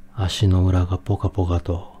足の裏がポカポカ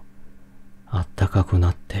とあったかく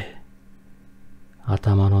なって、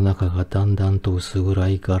頭の中がだんだんと薄暗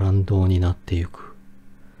い伽藍洞になってゆく。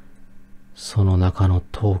その中の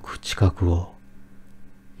遠く近くを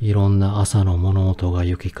いろんな朝の物音が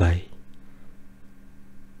行き交い、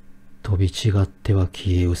飛び違っては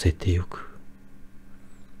消え失せてゆく。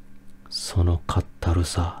そのかったる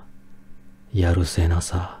さ、やるせな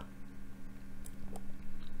さ。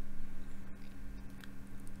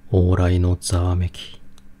往来のざわめき、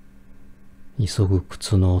急ぐ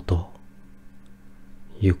靴の音、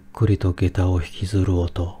ゆっくりと下駄を引きずる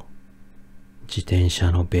音、自転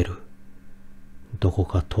車のベル、どこ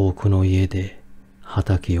か遠くの家で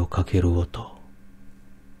畑をかける音、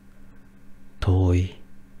遠い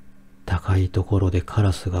高いところでカ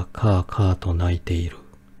ラスがカーカーと鳴いている。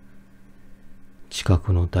近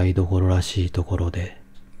くの台所らしいところで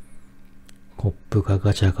コップが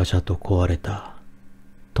ガチャガチャと壊れた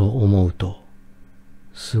と思うと、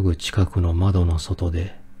すぐ近くの窓の外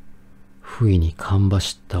で不意にか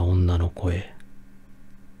走った女の声。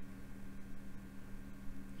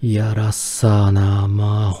いやらっさーな、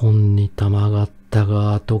まあ本にたまがった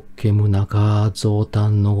が、とっけむなか、増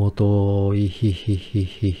炭のごと、いひひひ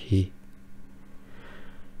ひひ。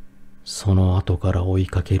その後から追い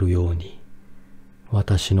かけるように、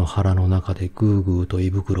私の腹の中でぐーぐーと胃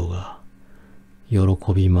袋が喜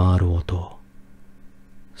び回る音、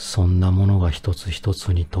そんなものが一つ一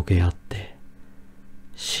つに溶け合って、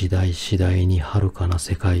次第次第に遥かな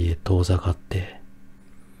世界へ遠ざかって、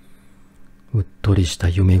うっとりした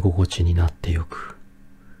夢心地になってゆく。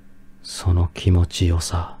その気持ちよ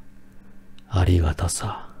さ、ありがた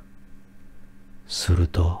さ。する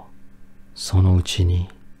と、そのうちに、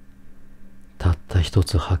たった一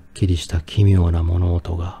つはっきりした奇妙な物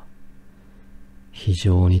音が、非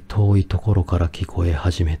常に遠いところから聞こえ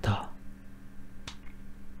始めた。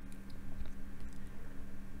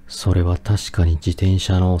それは確かに自転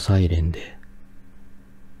車のサイレンで、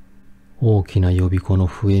大きな予備庫の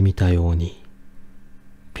笛見たように、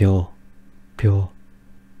ぴょ、ぴょ、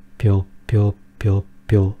ぴょ、ぴょ、ぴょ、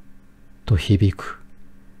ぴょ、と響く、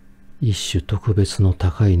一種特別の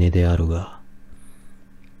高い音であるが、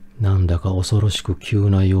なんだか恐ろしく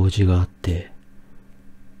急な用事があって、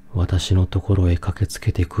私のところへ駆けつ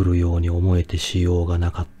けてくるように思えてしようが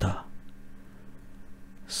なかった。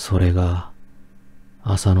それが、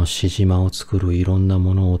朝のしじまを作るいろんな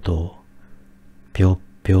物音を、ぴょっ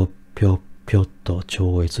ぴょっぴょっぴょっと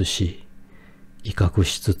超越し、威嚇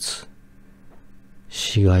しつつ、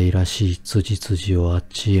死骸らしい辻々をあっ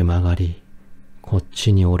ちへ曲がり、こっ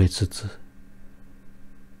ちに折れつつ、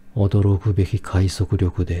驚くべき快速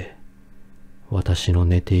力で、私の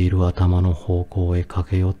寝ている頭の方向へ駆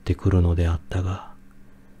け寄ってくるのであったが、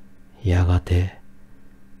やがて、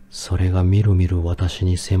それがみるみる私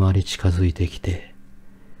に迫り近づいてきて、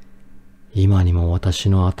今にも私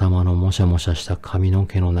の頭のもしゃもしゃした髪の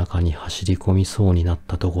毛の中に走り込みそうになっ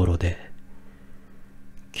たところで、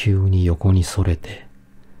急に横にそれて、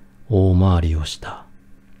大回りをした。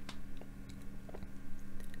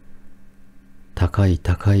高い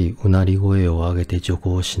高いうなり声を上げて徐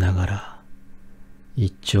行しながら、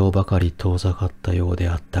一丁ばかり遠ざかったようで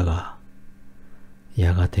あったが、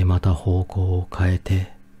やがてまた方向を変え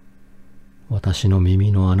て、私の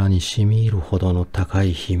耳の穴に染み入るほどの高い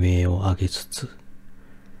悲鳴を上げつつ、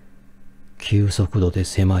急速度で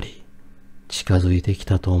迫り、近づいてき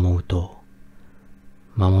たと思うと、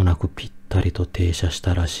間もなくぴったりと停車し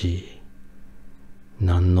たらしい。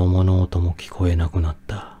何の物音も聞こえなくなっ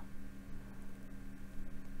た。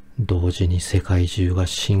同時に世界中が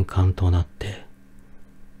震撼となって、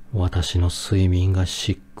私の睡眠が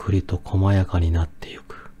しっくりと細やかになってゆ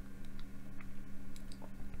く。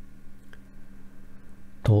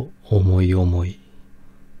と思い、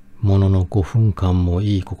ものの5分間も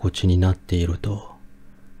いい心地になっていると、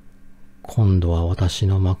今度は私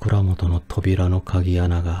の枕元の扉の鍵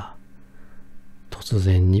穴が突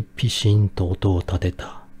然にピシンと音を立て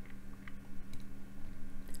た。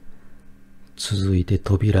続いて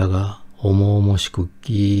扉が重々しく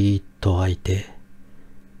ギーッと開いて、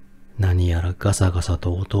何やらガサガサ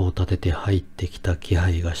と音を立てて入ってきた気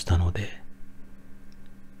配がしたので、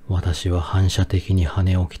私は反射的に跳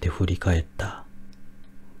ね起きて振り返った。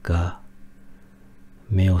が、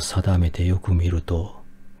目を定めてよく見ると、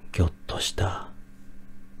ぎょっとした。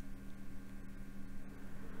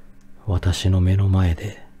私の目の前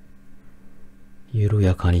で、緩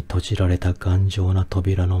やかに閉じられた頑丈な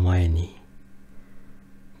扉の前に、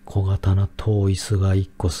小型な遠い椅子が一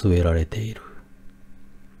個据えられている。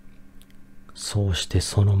そうして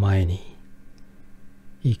その前に、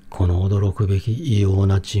一個の驚くべき異様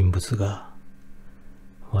な人物が、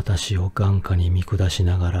私を眼下に見下し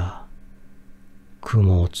ながら、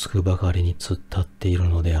雲をつくばかりに突っ立っている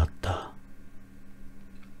のであった。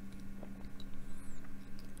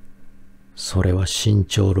それは身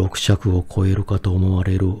長6尺を超えるかと思わ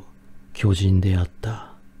れる巨人であっ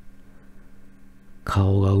た。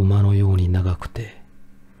顔が馬のように長くて、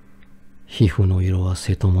皮膚の色は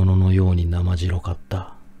瀬戸物のように生白かっ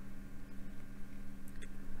た。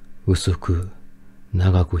薄く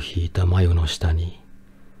長く引いた眉の下に、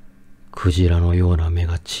クジラのような目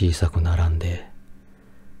が小さく並んで、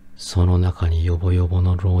その中にヨボヨボ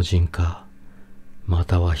の老人か、ま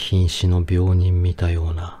たは瀕死の病人見た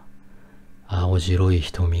ような青白い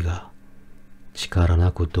瞳が力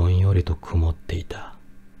なくどんよりと曇っていた。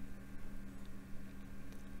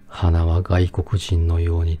鼻は外国人の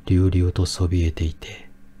ように隆々とそびえていて、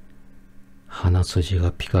鼻筋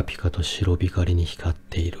がピカピカと白光に光っ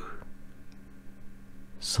ている。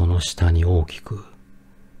その下に大きく、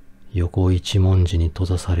横一文字に閉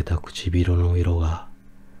ざされた唇の色が、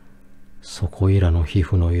そこいらの皮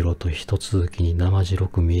膚の色と一続きに生白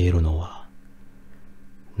く見えるのは、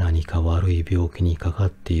何か悪い病気にかかっ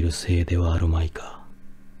ているせいではあるまいか。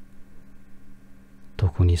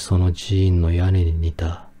特にその寺院の屋根に似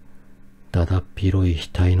た、だだっ広い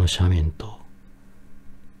額の斜面と、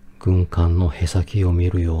軍艦のへさきを見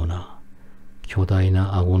るような、巨大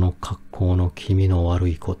な顎の格好の気味の悪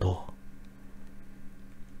いこと、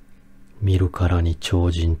見るからに超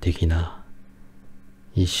人的な、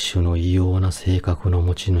一種の異様な性格の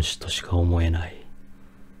持ち主としか思えない。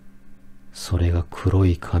それが黒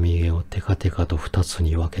い髪毛をテカテカと二つ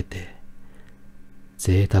に分けて、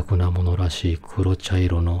贅沢なものらしい黒茶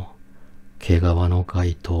色の毛皮の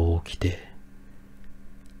街灯を着て、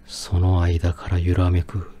その間から揺らめ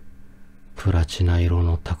くプラチナ色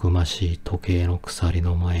のたくましい時計の鎖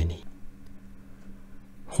の前に、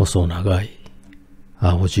細長い、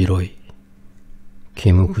青白い、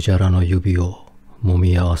毛むくじゃらの指を揉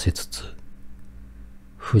み合わせつつ、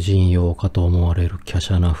婦人用かと思われる華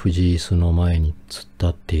奢な藤椅子の前に突っ立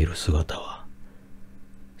っている姿は、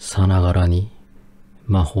さながらに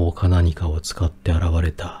魔法か何かを使って現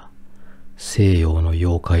れた西洋の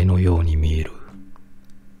妖怪のように見える。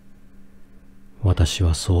私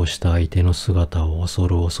はそうした相手の姿を恐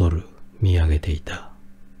る恐る見上げていた。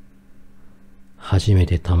初め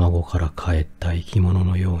て卵から帰った生き物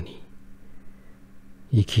のように、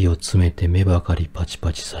息を詰めて目ばかりパチ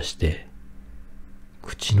パチさして、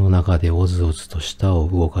口の中でおずおずと舌を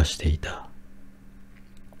動かしていた。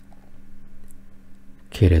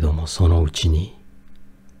けれどもそのうちに、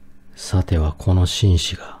さてはこの紳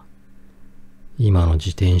士が、今の自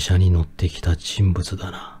転車に乗ってきた人物だ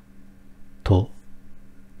な、と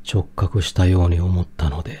直覚したように思った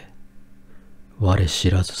ので、我知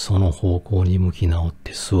らずその方向に向き直っ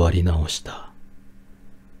て座り直した。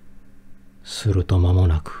すると間も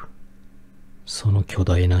なく、その巨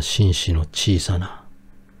大な紳士の小さな、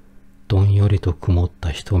どんよりと曇った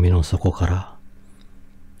瞳の底から、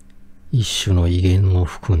一種の威厳を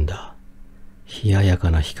含んだ、冷ややか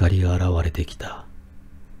な光が現れてきた。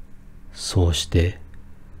そうして、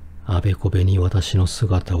あべこべに私の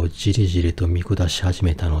姿をじりじりと見下し始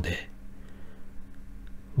めたので、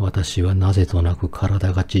私はなぜとなく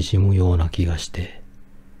体が縮むような気がして、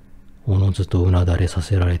おのずとうなだれさ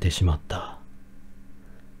せられてしまった。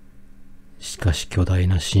しかし巨大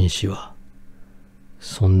な紳士は、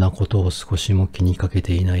そんなことを少しも気にかけ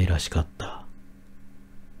ていないらしかった。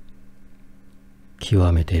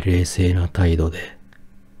極めて冷静な態度で、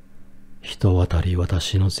一渡り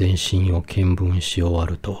私の全身を見聞し終わ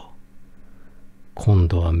ると、今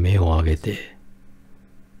度は目を上げて、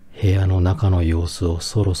部屋の中の様子を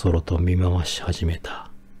そろそろと見回し始めた。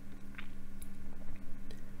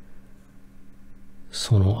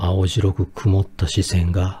その青白く曇った視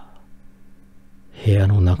線が、部屋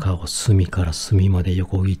の中を隅から隅まで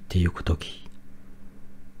横切ってゆくとき、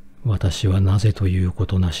私はなぜというこ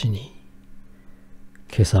となしに、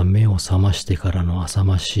今朝目を覚ましてからの浅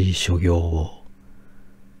ましい所業を、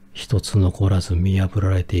一つ残らず見破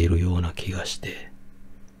られているような気がして、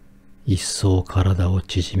一層体を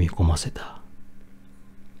縮み込ませた。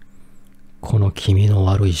この気味の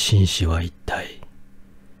悪い紳士は一体、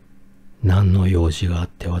何の用事があっ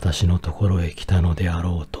て私のところへ来たのであ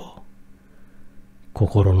ろうと、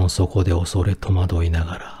心の底で恐れ戸惑いな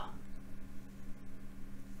がら、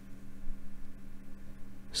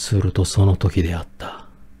するとその時であった。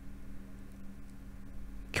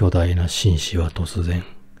巨大な紳士は突然、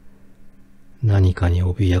何かに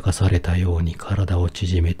脅かされたように体を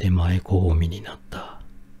縮めて前こごみになった。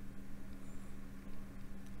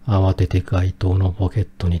慌てて街灯のポケッ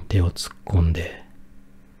トに手を突っ込んで、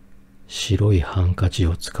白いハンカチ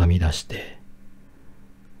をつかみ出して、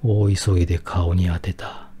大急ぎで顔に当て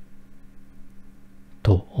た。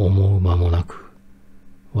と思う間もなく、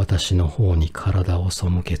私の方に体を背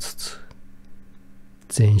けつつ、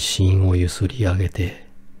全身をゆすり上げて、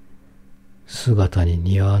姿に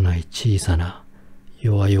似合わない小さな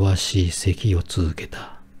弱々しい咳を続け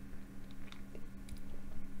た。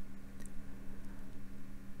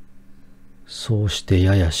そうして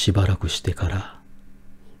ややしばらくしてから、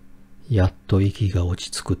やっと息が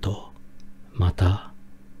落ち着くと、また、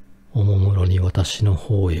おもむろに私の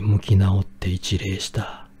方へ向き直って一礼し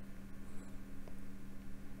た。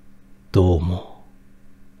どうも、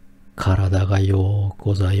体がよう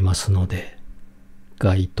ございますので、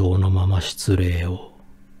街灯のまま失礼を。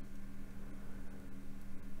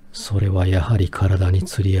それはやはり体に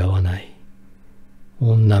釣り合わない、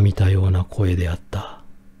女見たような声であった。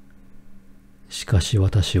しかし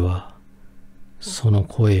私は、その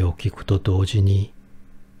声を聞くと同時に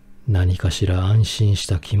何かしら安心し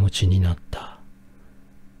た気持ちになった。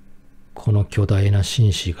この巨大な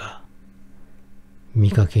紳士が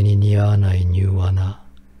見かけに似合わない柔和な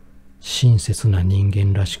親切な人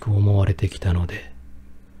間らしく思われてきたので、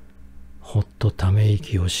ほっとため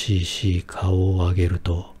息をしいしい顔を上げる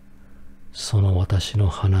と、その私の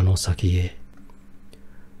鼻の先へ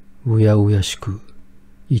うやうやしく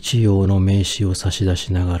一葉の名刺を差し出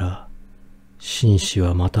しながら、紳士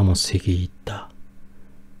はまたも咳いった。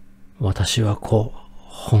私は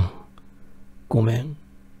ご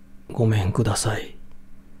めんください。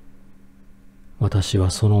私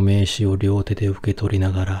はその名刺を両手で受け取り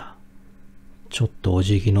ながら、ちょっとお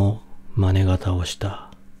辞儀の真似方をし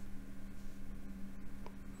た。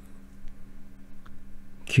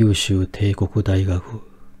九州帝国大学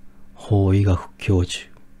法医学教授、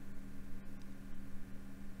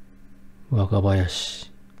若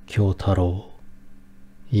林京太郎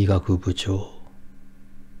医学部長。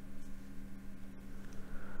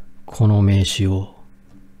この名詞を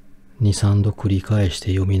二三度繰り返し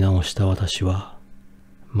て読み直した私は、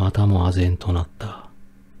またも唖然となった。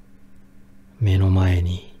目の前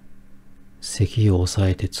に、咳を抑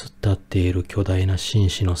えて突っ立っている巨大な紳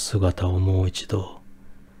士の姿をもう一度、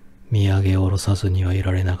見上げ下ろさずにはい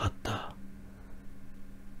られなかった。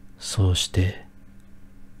そうして、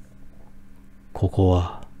ここ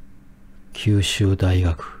は、九州大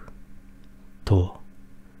学、と、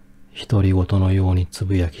独り言のようにつ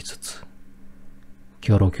ぶやきつつ、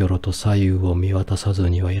キョロキョロと左右を見渡さず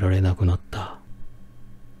にはいられなくなった。